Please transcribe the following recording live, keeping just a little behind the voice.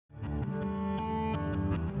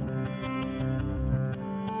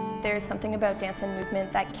There's something about dance and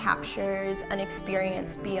movement that captures an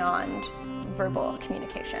experience beyond verbal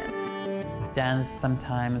communication. Dance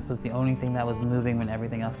sometimes was the only thing that was moving when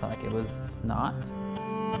everything else felt like it was not.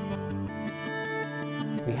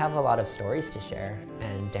 We have a lot of stories to share,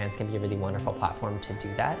 and dance can be a really wonderful platform to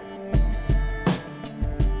do that.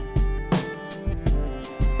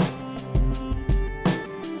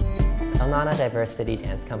 Jelani DiverseCity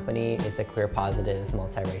Dance Company is a queer positive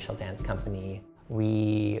multiracial dance company.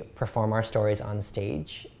 We perform our stories on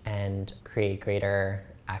stage and create greater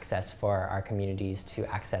access for our communities to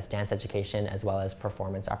access dance education as well as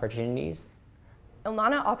performance opportunities.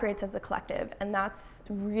 Jelani operates as a collective, and that's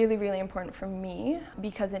really, really important for me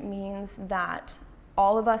because it means that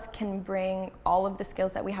all of us can bring all of the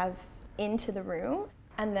skills that we have into the room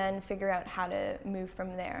and then figure out how to move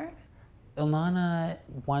from there. Jelani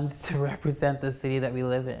wants to represent the city that we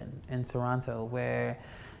live in Toronto, where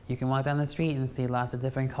you can walk down the street and see lots of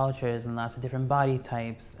different cultures and lots of different body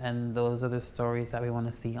types, and those are the stories that we want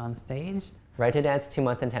to see on stage. Right to Dance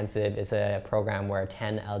 2-month intensive is a program where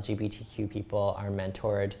 10 LGBTQ people are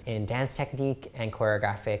mentored in dance technique and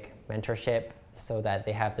choreographic mentorship so that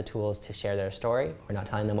they have the tools to share their story. We're not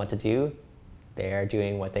telling them what to do, they are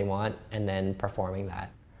doing what they want and then performing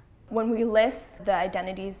that. When we list the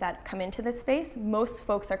identities that come into this space, most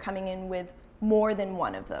folks are coming in with more than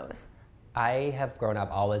one of those. I have grown up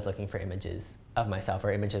always looking for images of myself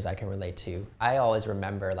or images I can relate to. I always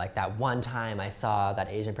remember like that one time I saw that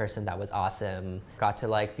Asian person that was awesome, got to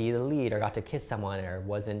like be the lead or got to kiss someone or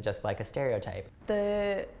wasn't just like a stereotype.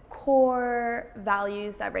 The core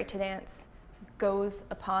values that Right to Dance goes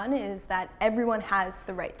upon is that everyone has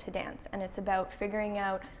the right to dance, and it's about figuring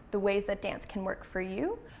out the ways that dance can work for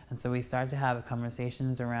you. And so we start to have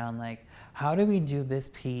conversations around like, how do we do this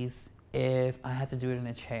piece if I had to do it in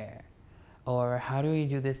a chair? Or how do we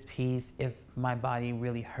do this piece if my body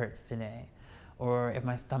really hurts today? Or if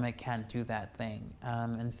my stomach can't do that thing?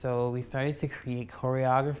 And so we started to create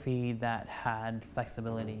choreography that had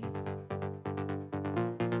flexibility.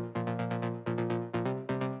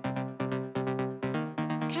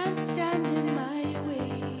 Can't stand in my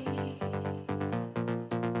way.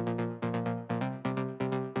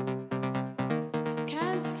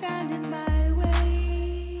 Can't stand in my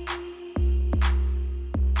way.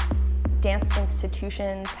 Dance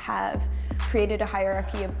institutions have created a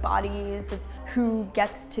hierarchy of bodies, of who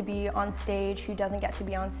gets to be on stage, who doesn't get to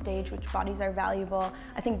be on stage, which bodies are valuable.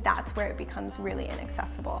 I think that's where it becomes really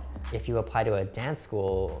inaccessible. If you apply to a dance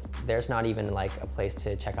school, there's not even like a place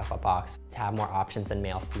to check off a box to have more options than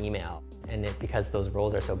male-female. And because those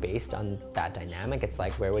roles are so based on that dynamic, it's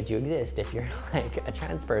like, where would you exist if you're like a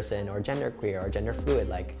trans person or genderqueer or gender fluid?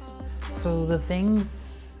 Like, so the things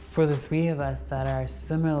for the three of us that are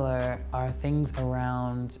similar are things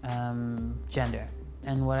around gender.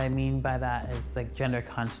 And what I mean by that is like gender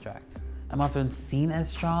construct. I'm often seen as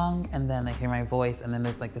strong, and then I hear my voice, and then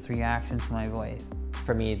there's like this reaction to my voice.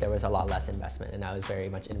 for me, there was a lot less investment, and I was very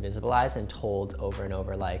much invisibilized and told over and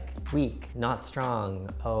over, like, weak, not strong,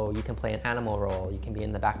 oh, you can play an animal role, you can be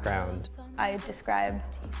in the background. I describe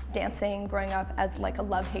dancing growing up as like a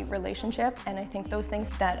love-hate relationship, and I think those things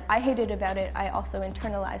that I hated about it, I also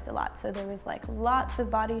internalized a lot. So there was like lots of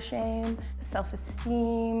body shame,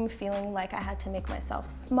 self-esteem, feeling like I had to make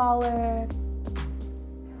myself smaller.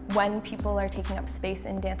 When people are taking up space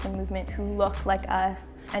in dance and movement who look like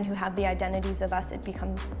us and who have the identities of us, it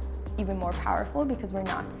becomes even more powerful because we're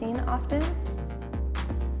not seen often.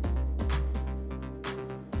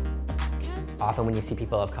 Often when you see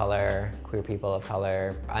people of color, queer people of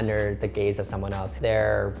color, under the gaze of someone else,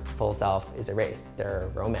 their full self is erased.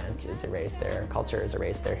 Their romance is erased, their culture is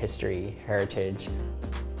erased, their history, heritage.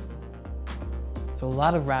 So a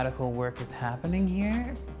lot of radical work is happening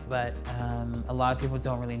here, but a lot of people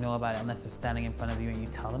don't really know about it unless they're standing in front of you and you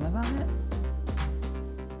tell them about it.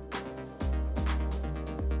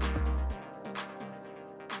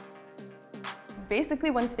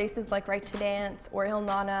 Basically, when spaces like Right to Dance or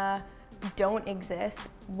Ilnana don't exist,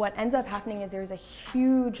 what ends up happening is there's a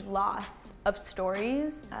huge loss of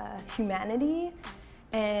stories, humanity,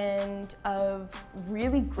 and of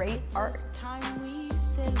really great art.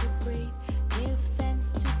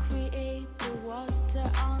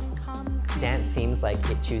 Dance seems like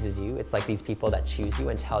it chooses you. It's like these people that choose you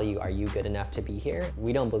and tell you, are you good enough to be here?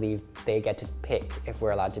 We don't believe they get to pick if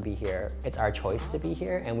we're allowed to be here. It's our choice to be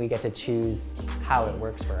here, and we get to choose how it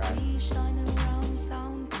works for us.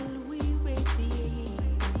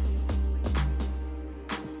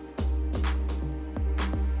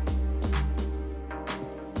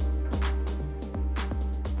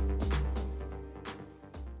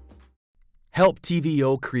 Help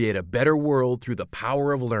TVO create a better world through the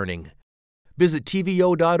power of learning. Visit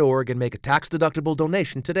TVO.org and make a tax-deductible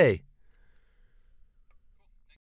donation today.